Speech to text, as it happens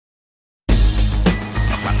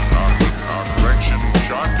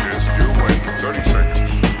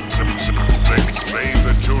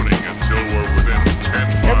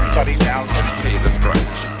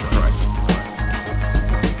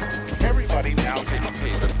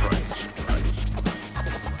the price.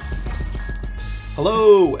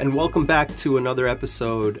 Hello, and welcome back to another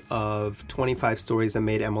episode of 25 Stories That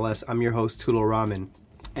Made MLS. I'm your host, Toodle Ramen.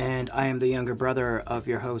 And I am the younger brother of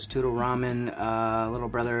your host, Toodle Ramen, little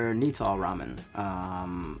brother, Nital Ramen.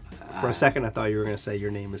 For a second, I thought you were going to say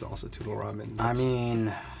your name is also Toodle Ramen. I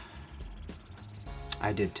mean,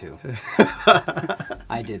 I did too.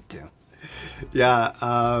 I did too.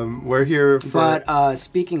 Yeah, we're here for... But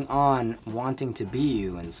speaking on wanting to be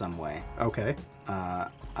you in some way, Okay.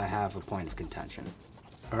 I have a point of contention.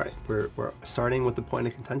 All right, we're starting with the point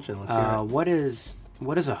of contention. Let's hear it. What is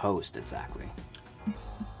a host exactly?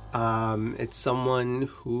 It's someone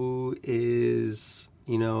who is,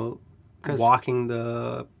 'Cause- walking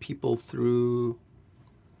the people through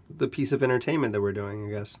the piece of entertainment that we're doing, I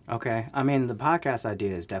guess. Okay, I mean, the podcast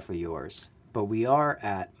idea is definitely yours, but we are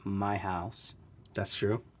at my house, That's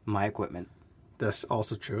true. my equipment, That's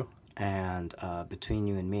also true. and between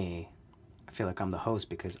you and me, I feel like I'm the host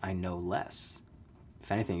because I know less.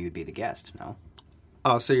 If anything, you'd be the guest, no?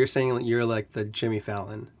 Oh, so you're saying that you're like the Jimmy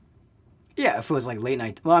Fallon. Yeah, if it was like late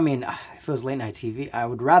night... Well, I mean, if it was late night TV, I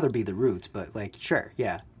would rather be the Roots, but like, sure,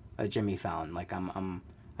 yeah, a Jimmy Fallon. Like,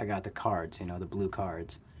 I got the cards, the blue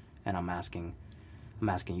cards, and I'm asking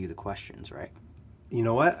you the questions, right? You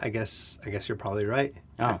know what? I guess you're probably right.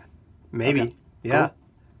 Oh, Maybe. Okay. Yeah.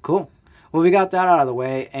 Cool. Well, we got that out of the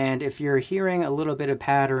way, and if you're hearing a little bit of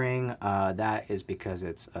pattering, that is because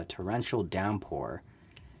it's a torrential downpour,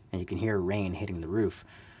 and you can hear rain hitting the roof.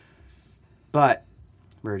 But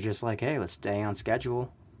we're just like, hey, let's stay on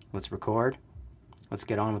schedule. Let's record. Let's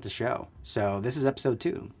get on with the show. So this is episode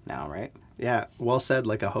 2 now, right? Yeah. Well said,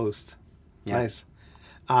 like a host. Yeah. Nice.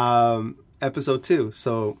 Episode 2.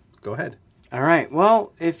 So go ahead. All right.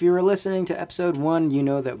 Well, if you were listening to episode 1, you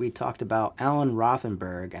know that we talked about Alan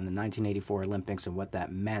Rothenberg and the 1984 Olympics and what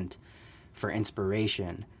that meant for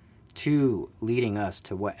inspiration to leading us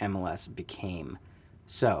to what MLS became.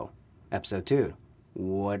 So, episode 2,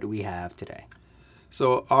 what do we have today?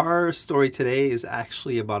 So our story today is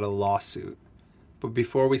actually about a lawsuit. But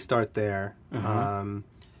before we start there,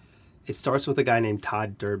 it starts with a guy named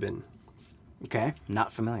Todd Durbin. Okay,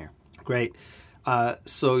 not familiar. Great.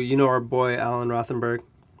 So you know our boy Alan Rothenberg?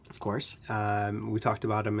 Of course. We talked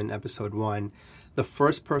about him in episode 1. The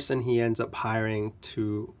first person he ends up hiring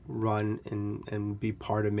to run and be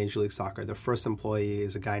part of Major League Soccer, the first employee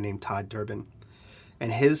is a guy named Todd Durbin.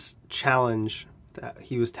 And his challenge that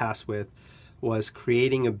he was tasked with was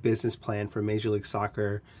creating a business plan for Major League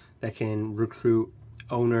Soccer that can recruit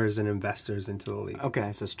owners and investors into the league.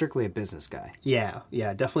 Okay, so strictly a business guy. Yeah,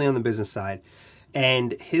 definitely on the business side.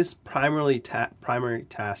 And his primary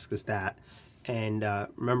task is that. And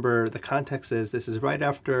remember, the context is this is right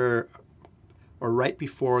after or right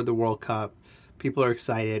before the World Cup. People are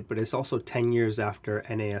excited, but it's also 10 years after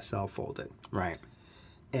NASL folded. Right.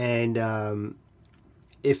 And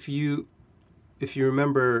if you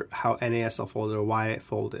remember how NASL folded or why it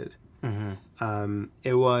folded,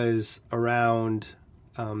 it was around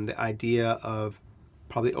the idea of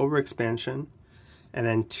probably overexpansion and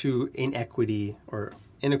then 2, inequity or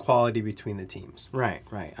inequality between the teams. Right.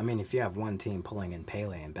 I mean, if you have one team pulling in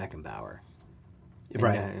Pele and Beckenbauer,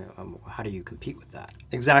 Right. How do you compete with that?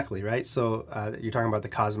 Exactly, right? So you're talking about the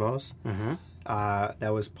Cosmos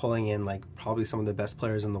that was pulling in like probably some of the best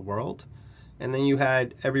players in the world. And then you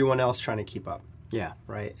had everyone else trying to keep up. Yeah.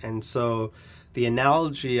 Right. And so the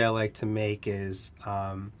analogy I like to make is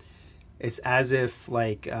it's as if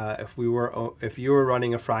like if you were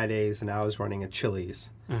running a Fridays and I was running a Chili's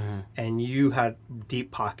and you had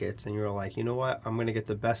deep pockets and you were like, you know what, I'm going to get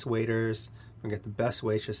the best waiters, I'm going to get the best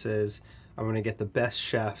waitresses, I'm going to get the best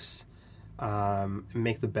chefs and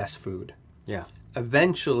make the best food. Yeah.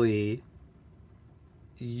 Eventually,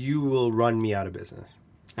 you will run me out of business.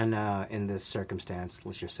 And in this circumstance,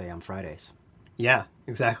 let's just say on Fridays. Yeah,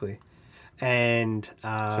 exactly. And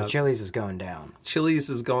So Chili's is going down. Chili's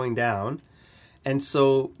is going down. And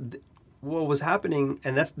so what was happening,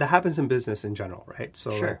 and that happens in business in general, right?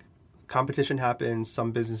 So Sure. like, competition happens,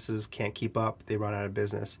 some businesses can't keep up, they run out of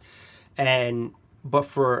business. But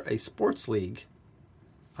for a sports league,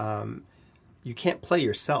 you can't play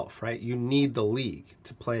yourself, right? You need the league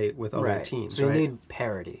to play with other teams, so right? you need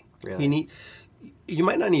parity, really. You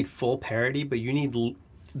might not need full parity, but you need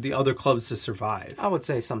the other clubs to survive. I would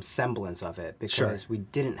say some semblance of it because Sure. we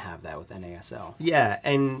didn't have that with NASL. Yeah,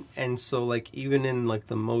 and so like even in like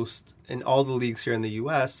in all the leagues here in the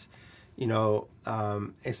U.S.,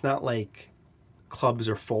 it's not like clubs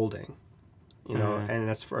are folding, and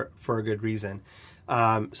that's for a good reason.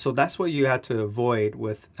 So that's what you had to avoid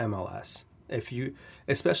with MLS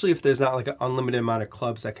Especially if there's not like an unlimited amount of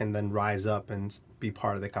clubs that can then rise up and be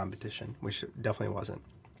part of the competition, which it definitely wasn't.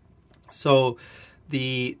 So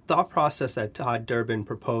the thought process that Todd Durbin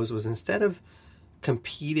proposed was, instead of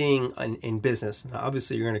competing in business, now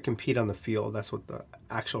obviously you're going to compete on the field, that's what the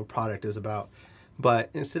actual product is about,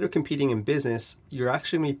 but instead of competing in business, you're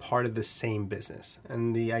actually going to be part of the same business,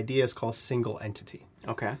 and the idea is called single entity.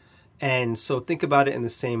 Okay. And so think about it in the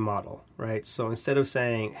same model, right? So instead of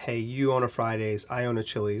saying, hey, you own a Fridays, I own a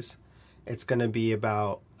Chili's, it's going to be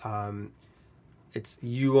about, it's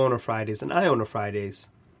you own a Fridays and I own a Fridays.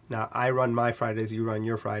 Now, I run my Fridays, you run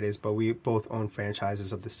your Fridays, but we both own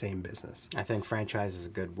franchises of the same business. I think franchise is a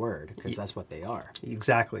good word, because that's what they are.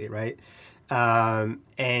 Exactly, right?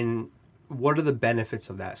 And what are the benefits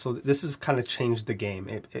of that? So this has kind of changed the game.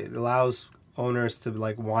 It allows owners to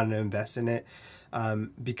like want to invest in it,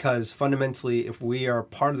 because fundamentally, if we are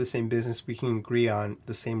part of the same business, we can agree on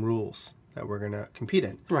the same rules that we're going to compete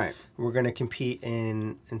in. Right. We're going to compete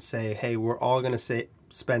in and say, hey, we're all going to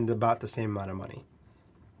spend about the same amount of money.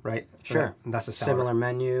 Right? Sure. And that's a salary. Similar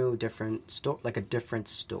menu, different store, like a different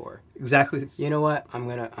store. Exactly. You know what? I'm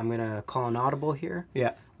gonna call an audible here.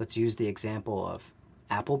 Yeah. Let's use the example of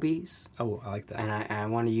Applebee's. Oh, I like that. And I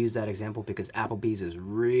want to use that example because Applebee's is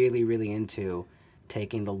really, really into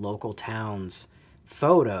taking the local towns'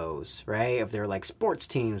 photos, right, of their like sports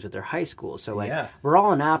teams with their high school. So like we're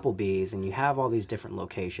all in Applebee's and you have all these different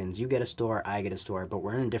locations. You get a store, I get a store, but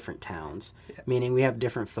we're in different towns, meaning we have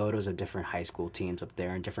different photos of different high school teams up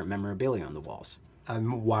there and different memorabilia on the walls.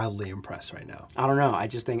 I'm wildly impressed right now. I don't know. I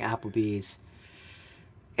just think Applebee's,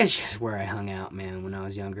 it's just where I hung out, man, when I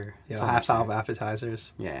was younger. Yeah, half-off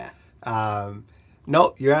appetizers. Yeah.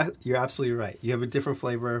 No, you're absolutely right. You have a different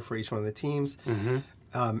flavor for each one of the teams. Mm-hmm.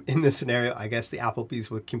 In this scenario, I guess the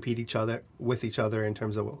Applebee's would compete with each other in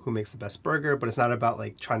terms of who makes the best burger, but it's not about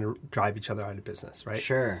like trying to drive each other out of business, right?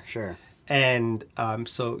 Sure. And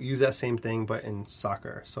so use that same thing, but in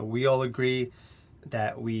soccer. So we all agree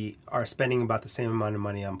that we are spending about the same amount of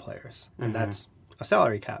money on players, and that's a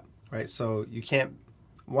salary cap, right? So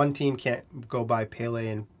one team can't go buy Pele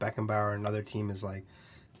and Beckenbauer, and another team is like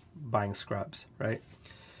buying scrubs, right?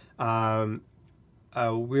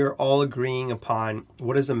 We're all agreeing upon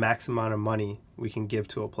what is the max amount of money we can give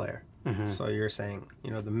to a player. Mm-hmm. So you're saying,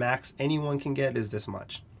 the max anyone can get is this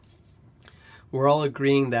much. We're all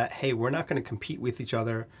agreeing that, hey, we're not going to compete with each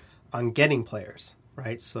other on getting players,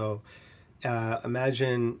 right? So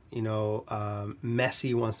imagine,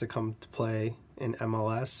 Messi wants to come to play in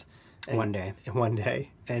MLS. One day,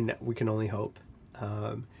 and we can only hope.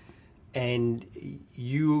 And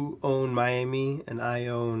you own Miami and I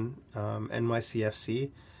own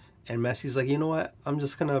NYCFC, and Messi's like, you know what? I'm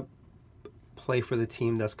just going to play for the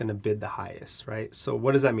team that's going to bid the highest, right? So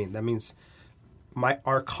what does that mean? That means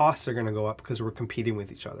our costs are going to go up because we're competing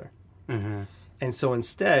with each other. Mm-hmm. And so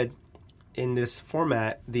instead, in this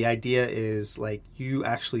format, the idea is like you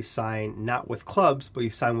actually sign not with clubs, but you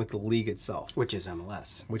sign with the league itself. Which is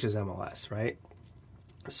MLS, right?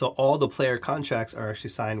 So all the player contracts are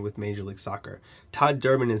actually signed with Major League Soccer. Todd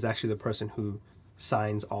Durbin is actually the person who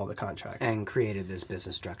signs all the contracts. And created this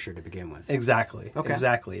business structure to begin with. Exactly. Okay.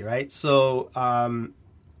 Exactly, right? So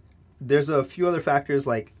there's a few other factors,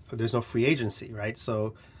 like there's no free agency, right?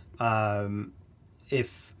 So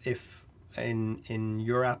if in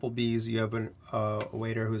your Applebee's you have a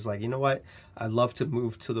waiter who's like, you know what, I'd love to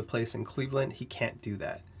move to the place in Cleveland, he can't do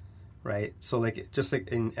that, right? So like just like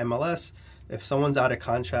in MLS, if someone's out of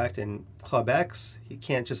contract in Club X, he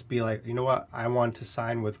can't just be like, you know what, I want to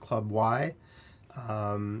sign with Club Y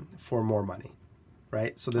for more money,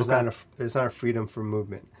 right? So there's not a freedom for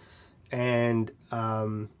movement, and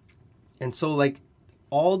so like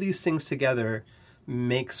all these things together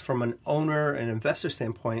makes, from an owner and investor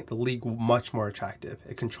standpoint, the league much more attractive.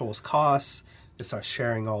 It controls costs. It starts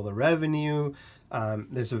sharing all the revenue.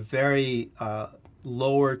 There's a very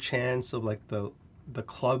lower chance of like the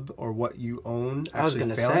club or what you own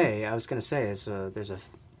actually failing. I was gonna say there's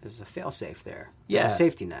a fail safe there. Yeah. It's a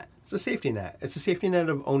safety net. It's a safety net. It's a safety net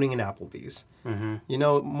of owning an Applebee's.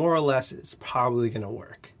 Mm-hmm. More or less, it's probably gonna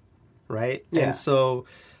work, right? Yeah. And so,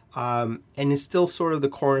 and it's still sort of the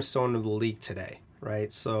cornerstone of the league today,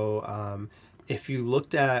 right? So, if you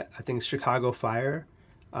looked at, I think Chicago Fire,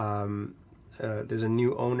 there's a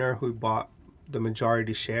new owner who bought the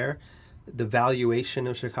majority share. The valuation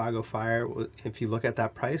of Chicago Fire, if you look at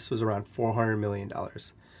that price, was around $400 million.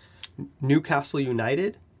 Newcastle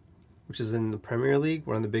United, which is in the Premier League,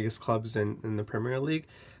 one of the biggest clubs in the Premier League,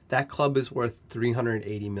 that club is worth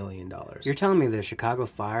 $380 million. You're telling me the Chicago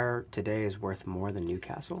Fire today is worth more than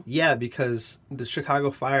Newcastle? Yeah, because the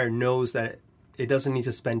Chicago Fire knows that it doesn't need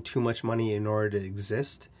to spend too much money in order to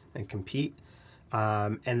exist and compete,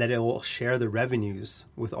 and that it will share the revenues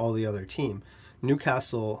with all the other team.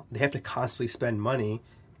 Newcastle, they have to constantly spend money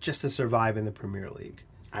just to survive in the Premier League.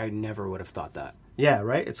 I never would have thought that. Yeah,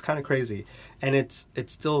 right? It's kind of crazy. And it's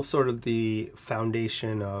still sort of the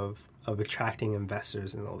foundation of attracting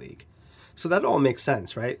investors in the league. So that all makes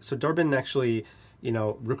sense, right? So Durban actually,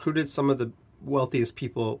 recruited some of the wealthiest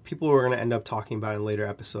people we're going to end up talking about in later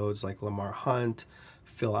episodes, like Lamar Hunt,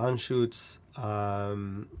 Phil Anschutz,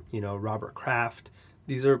 Robert Kraft.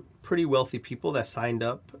 These are pretty wealthy people that signed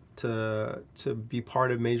up to be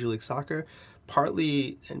part of Major League Soccer.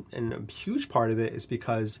 Partly, and a huge part of it is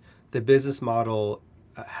because the business model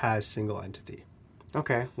has single entity.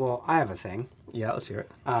 Okay, well, I have a thing. Yeah, let's hear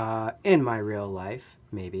it. In my real life,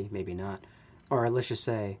 maybe not, or let's just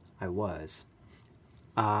say I was.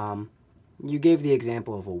 You gave the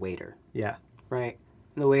example of a waiter. Yeah. Right?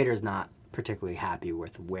 The waiter's not particularly happy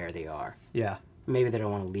with where they are. Yeah. Maybe they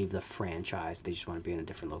don't want to leave the franchise. They just want to be in a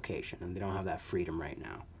different location, and they don't have that freedom right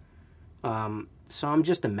now. So I'm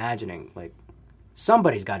just imagining, like,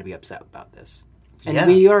 somebody's got to be upset about this. And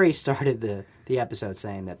we already started the episode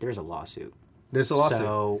saying that there's a lawsuit. There's a lawsuit.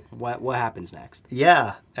 So what happens next?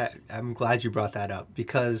 Yeah, I'm glad you brought that up,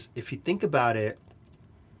 because if you think about it,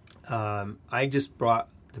 I just brought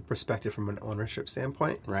the perspective from an ownership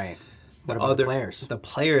standpoint. Right. What about the players? The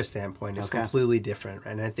player standpoint is completely different,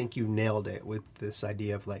 and I think you nailed it with this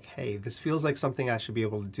idea of like, hey, this feels like something I should be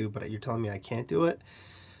able to do, but you're telling me I can't do it.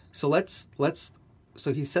 So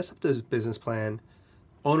so he sets up this business plan.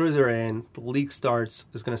 Owners are in. The league is going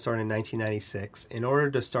to start in 1996. In order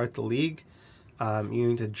to start the league, you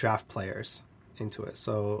need to draft players into it.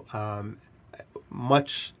 So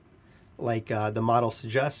much like the model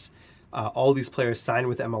suggests, all these players sign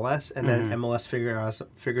with MLS, and then MLS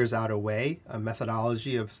figures out a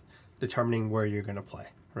methodology of determining where you're going to play,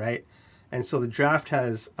 right? And so the draft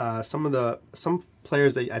has some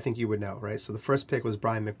players that I think you would know, right? So the first pick was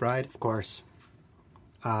Brian McBride. Of course.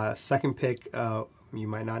 Second pick, you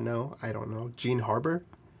might not know. I don't know. Gene Harbor.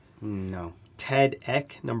 No. Ted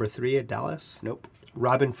Eck, number 3 at Dallas. Nope.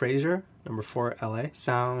 Robin Fraser, number 4 at LA.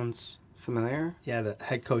 Sounds familiar. Yeah, the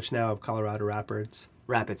head coach now of Colorado Rapids.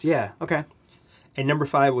 Yeah. Okay. And number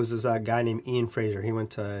 5 was this guy named Ian Fraser. He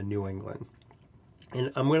went to New England.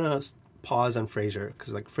 And I'm gonna pause on Fraser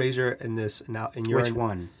because, like, Fraser in this Which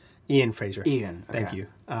one? Ian Fraser. Ian. Okay. Thank you.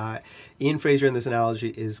 Ian Fraser in this analogy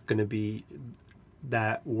is going to be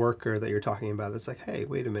that worker that you're talking about. That's like, hey,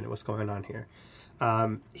 wait a minute, what's going on here?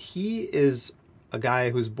 He is a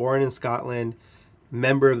guy who's born in Scotland,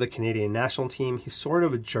 member of the Canadian national team. He's sort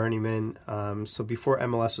of a journeyman. So before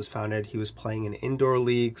MLS was founded, he was playing in indoor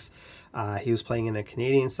leagues. He was playing in a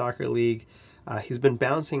Canadian soccer league. He's been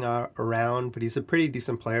bouncing around, but he's a pretty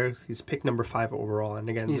decent player. He's picked number 5 overall. And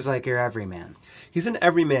again, he's like your everyman. He's an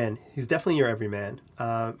everyman. He's definitely your everyman.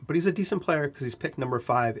 But he's a decent player because he's picked number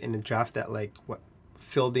 5 in a draft that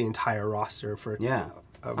filled the entire roster for. Yeah.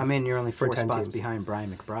 I mean, you're only 4 spots teams. Behind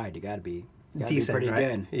Brian McBride. You got to be decent, pretty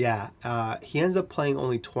right? good. Yeah. He ends up playing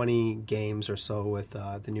only 20 games or so with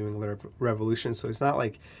the New England Revolution, so it's not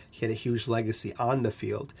like he had a huge legacy on the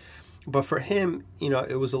field. But for him,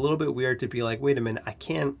 it was a little bit weird to be like, wait a minute, I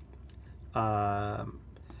can't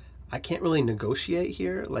really negotiate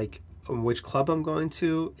here, like on which club I'm going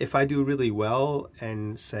to. If I do really well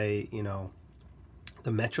and say,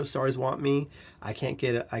 the Metro Stars want me, I can't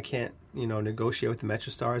negotiate with the Metro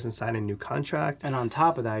Stars and sign a new contract. And on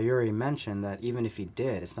top of that, you already mentioned that even if he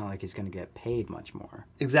did, it's not like he's going to get paid much more.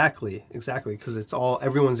 Exactly, because it's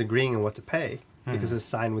everyone's agreeing on what to pay because it's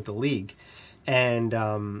signed with the league, and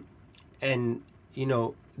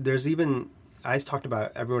there's even, I talked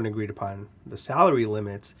about, everyone agreed upon the salary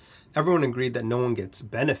limits. Everyone agreed that no one gets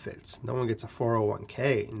benefits, no one gets a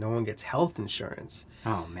 401k, no one gets health insurance.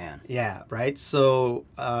 Oh man. Yeah, right. So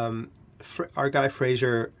our guy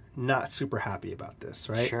Fraser, not super happy about this,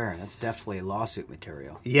 right? Sure, that's definitely lawsuit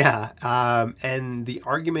material. Yeah, and the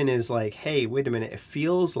argument is like, hey, wait a minute, it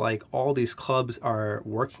feels like all these clubs are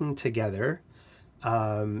working together.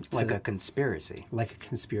 Like a conspiracy.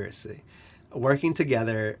 Working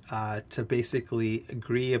together to basically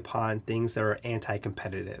agree upon things that are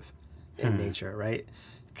anti-competitive in nature, right?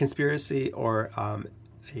 Conspiracy, or a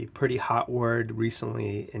pretty hot word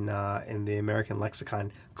recently in the American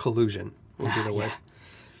lexicon, collusion would be the word.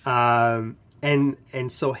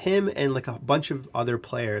 And so him and like a bunch of other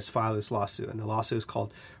players filed this lawsuit, and the lawsuit is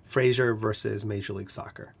called Fraser versus Major League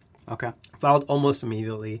Soccer. Okay. Filed almost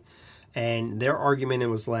immediately, and their argument, it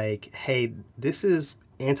was like, hey, this is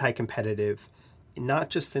anti-competitive,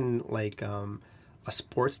 not just in like a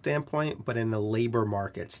sports standpoint, but in the labor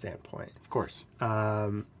market standpoint. Of course.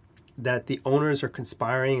 That the owners are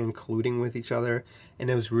conspiring and colluding with each other, and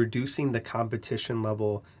it was reducing the competition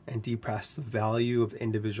level and depressed the value of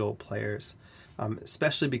individual players,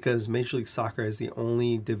 especially because Major League Soccer is the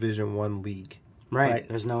only Division I league. Right.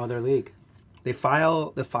 There's no other league. They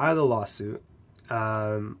file the lawsuit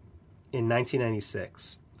in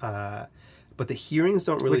 1996, but the hearings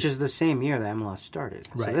don't really... Which is the same year that MLS started.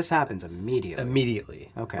 Right. So this happens immediately.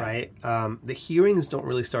 Immediately. Okay. Right? The hearings don't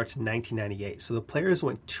really start to 1998. So the players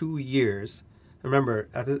went 2 years. Remember,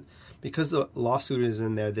 because the lawsuit is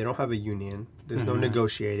in there, they don't have a union. There's no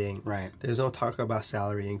negotiating. Right. There's no talk about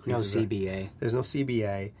salary increases. No CBA. There's no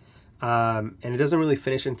CBA. And it doesn't really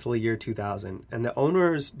finish until the year 2000. And the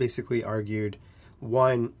owners basically argued,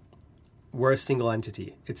 one, we're a single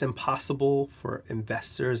entity. It's impossible for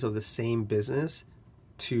investors of the same business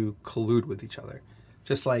to collude with each other.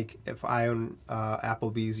 Just like if I own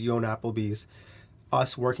Applebee's, you own Applebee's,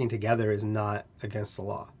 us working together is not against the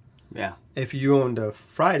law. Yeah. If you owned a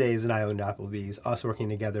Fridays and I owned Applebee's, us working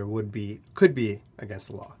together could be against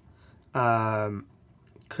the law.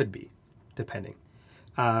 Could be, depending.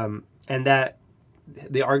 And that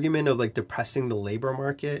the argument of like depressing the labor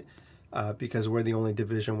market because we're the only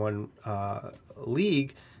Division I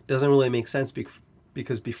league doesn't really make sense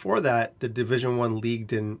because before that the Division I league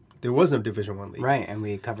there was no Division I league. Right, and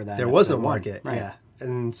we covered that. There was no in market. Right. Yeah.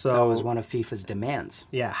 And so that was one of FIFA's demands.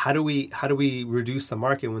 Yeah, how do we reduce the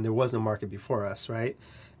market when there was no market before us, right?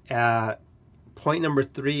 Point number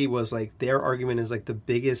 3 was like their argument is like the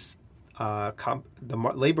biggest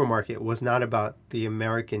labor market was not about the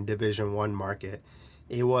American Division I market.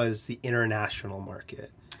 It was the international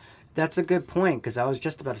market. That's a good point, because I was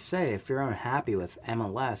just about to say, if you're unhappy with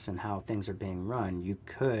MLS and how things are being run, you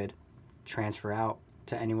could transfer out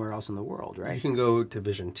to anywhere else in the world, right? You can go to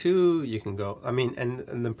Division II, you can go... I mean,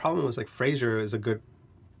 and the problem was, like, Frazier is a good,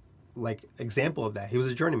 like, example of that. He was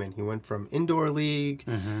a journeyman. He went from indoor league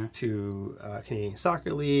to Canadian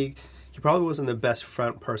Soccer League. He probably wasn't the best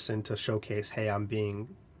front person to showcase, hey, I'm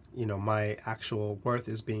being... my actual worth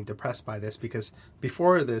is being depressed by this, because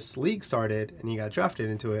before this league started and he got drafted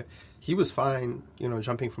into it, he was fine,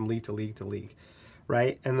 jumping from league to league to league,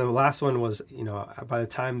 right? And the last one was, by the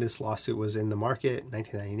time this lawsuit was in the market,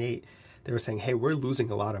 1998, they were saying, hey, we're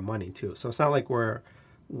losing a lot of money too. So it's not like we're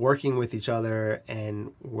working with each other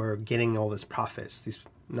and we're getting all this profits.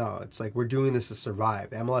 No, it's like we're doing this to survive.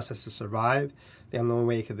 MLS has to survive. The only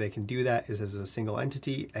way they can do that is as a single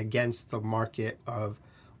entity against the market of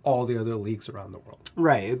all the other leagues around the world.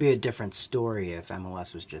 Right. It would be a different story if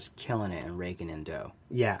MLS was just killing it and raking in dough.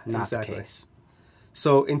 Yeah, Not exactly. the case.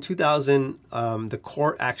 So in 2000, the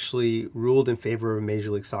court actually ruled in favor of Major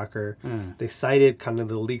League Soccer. They cited kind of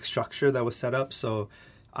the league structure that was set up. So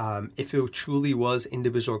if it truly was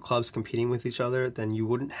individual clubs competing with each other, then you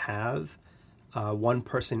wouldn't have one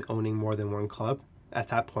person owning more than one club. At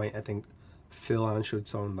that point, I think Phil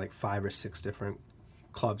Anschutz owned like 5 or 6 different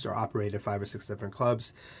clubs, or operated 5 or 6 different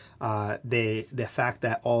clubs. The fact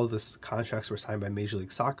that all the contracts were signed by Major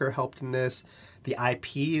League Soccer helped in this. The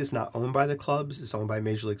IP is not owned by the clubs; it's owned by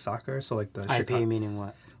Major League Soccer. So like the IP meaning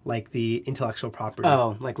what? Like the intellectual property.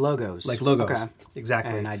 Oh, like logos. Like logos. Okay.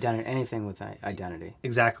 Exactly. And identity, anything with identity.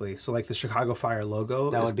 Exactly. So like the Chicago Fire logo.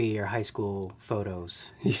 That would be your high school photos.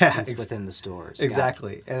 Yeah. Within the stores.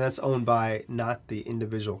 Exactly. Gotcha. And that's owned by not the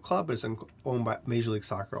individual club, but it's owned by Major League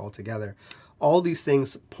Soccer altogether. All these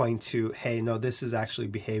things point to, hey, no, this is actually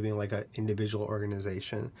behaving like an individual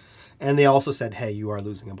organization. And they also said, hey, you are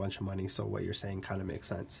losing a bunch of money, so what you're saying kind of makes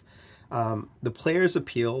sense. The players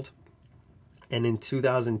appealed, and in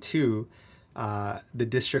 2002, the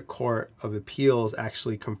District Court of Appeals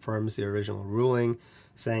actually confirms the original ruling,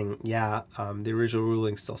 saying, the original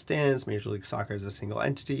ruling still stands. Major League Soccer is a single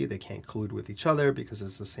entity. They can't collude with each other because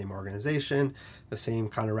it's the same organization. The same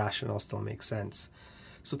kind of rationale still makes sense.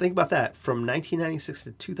 So think about that. From 1996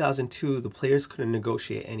 to 2002, the players couldn't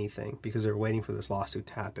negotiate anything because they were waiting for this lawsuit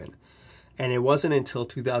to happen. And it wasn't until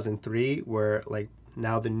 2003 where, like,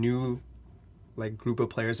 now the new, like, group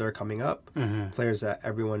of players that are coming up, players that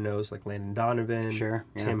everyone knows, like Landon Donovan,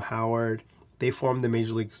 Tim Howard, they formed the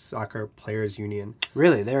Major League Soccer Players Union.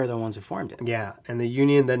 Really? They're the ones who formed it? Yeah. And the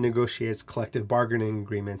union then negotiates collective bargaining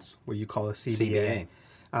agreements, what you call a CBA.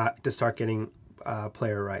 To start getting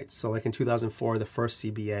player rights. So like in 2004, the first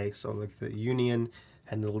CBA, so like the union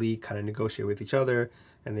and the league kind of negotiate with each other,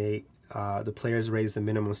 and they the players raise the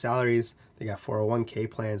minimum salaries. They got 401k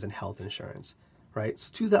plans and health insurance, right? So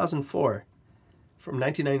 2004, from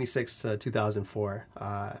 1996 to 2004,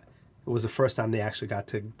 it was the first time they actually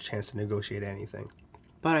got a chance to negotiate anything.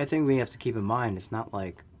 But I think we have to keep in mind, it's not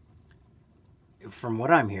like from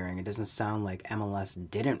what I'm hearing, it doesn't sound like MLS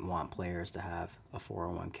didn't want players to have a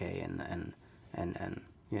 401k and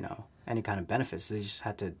any kind of benefits. They just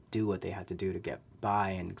had to do what they had to do to get by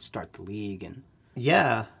and start the league. And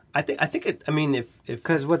yeah, I think it. I mean, if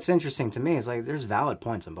because what's interesting to me is like there's valid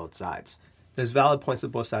points on both sides. there's valid points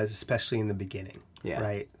on both sides, especially in the beginning, Yeah.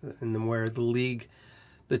 right? And then where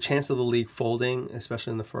the chance of the league folding,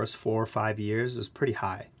 especially in the first 4 or 5 years, is pretty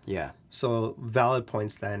high. Yeah. So valid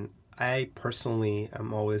points then. I personally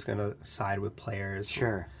am always going to side with players.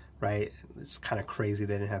 Sure. Right? It's kind of crazy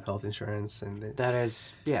they didn't have health insurance. That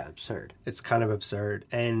is, absurd. It's kind of absurd.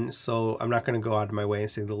 And so I'm not going to go out of my way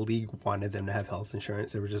and say the league wanted them to have health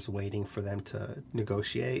insurance. They were just waiting for them to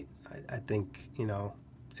negotiate. I think,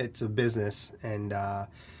 it's a business, and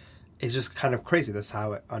it's just kind of crazy. That's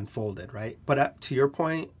how it unfolded, right? But to your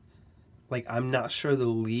point, like, I'm not sure the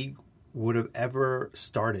league would have ever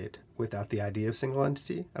started without the idea of single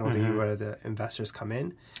entity. I don't think you would have the investors come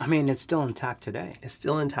in. I mean, it's still intact today. It's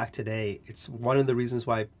still intact today. It's one of the reasons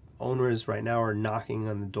why owners right now are knocking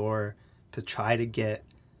on the door to try to get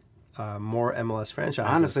more MLS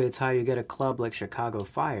franchises. Honestly, it's how you get a club like Chicago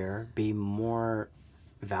Fire be more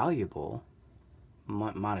valuable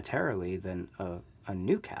monetarily than a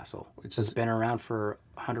Newcastle, which has been around for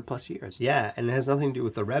 100 plus years. Yeah, and it has nothing to do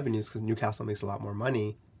with the revenues, because Newcastle makes a lot more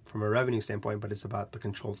money from a revenue standpoint, but it's about the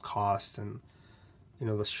controlled costs and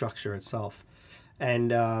the structure itself.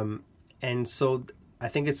 And so I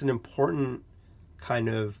think it's an important kind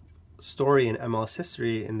of story in MLS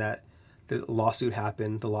history in that the lawsuit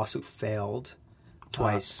happened, the lawsuit failed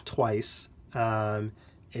twice.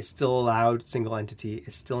 It's still allowed single entity.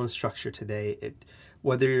 It's still in structure today.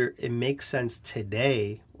 Whether it makes sense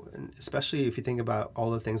today, especially if you think about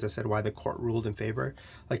all the things I said, why the court ruled in favor.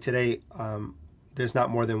 Like today, there's not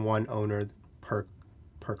more than one owner per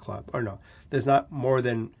club. Or no, there's not more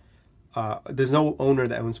than there's no owner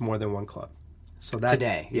that owns more than one club. So that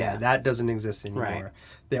today, that doesn't exist anymore. Right.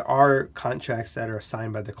 There are contracts that are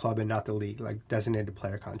signed by the club and not the league, like designated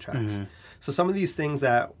player contracts. Mm-hmm. So some of these things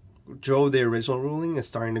that drove the original ruling is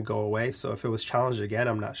starting to go away. So if it was challenged again,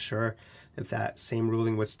 I'm not sure if that same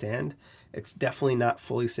ruling would stand. It's definitely not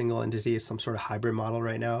fully single entity. It's some sort of hybrid model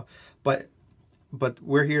right now. But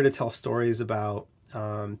we're here to tell stories about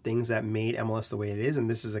things that made MLS the way it is, and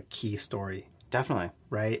this is a key story. Definitely.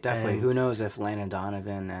 Right? Definitely. And who knows if Landon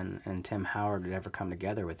Donovan and Tim Howard would ever come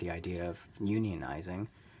together with the idea of unionizing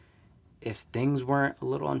if things weren't a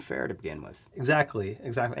little unfair to begin with. Exactly.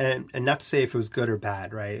 And not to say if it was good or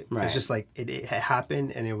bad, right? Right. It's just like it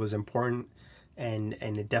happened, and it was important, and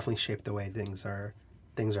it definitely shaped the way things are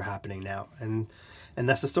happening now. And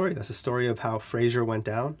that's the story. That's the story of how Frazier went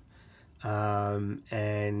down,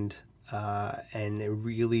 and it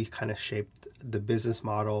really kind of shaped the business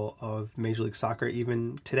model of Major League Soccer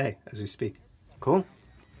even today as we speak. Cool.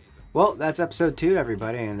 Well, that's episode 2,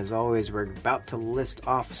 everybody. And as always, we're about to list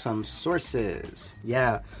off some sources.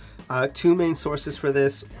 Yeah. 2 main sources for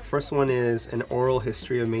this. First one is an oral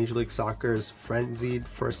history of Major League Soccer's frenzied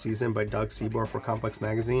first season by Doug Seabour for Complex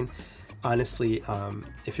Magazine. Honestly,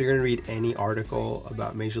 if you're going to read any article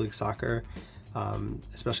about Major League Soccer,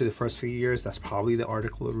 especially the first few years, that's probably the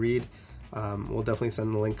article to read. We'll definitely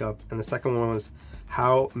send the link up. And the second one was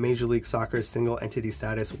How Major League Soccer's Single Entity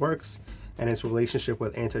Status Works and Its Relationship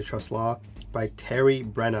with Antitrust Law by Terry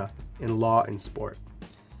Brenna in Law and Sport.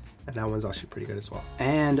 And that one's actually pretty good as well.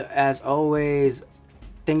 And as always,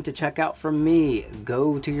 thing to check out from me,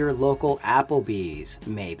 go to your local Applebee's,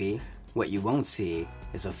 maybe. What you won't see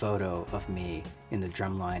is a photo of me in the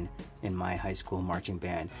drumline in my high school marching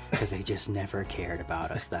band, because they just never cared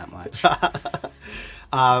about us that much.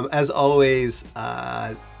 As always,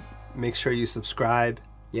 make sure you subscribe.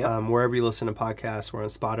 Yep. Wherever you listen to podcasts, we're on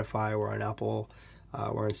Spotify, we're on Apple,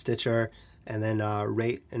 we're on Stitcher, and then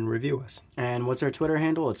rate and review us. And what's our Twitter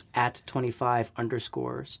handle? It's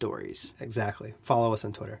 @25_stories. Exactly. Follow us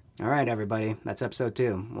on Twitter. All right, everybody. That's episode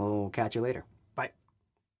 2. We'll catch you later.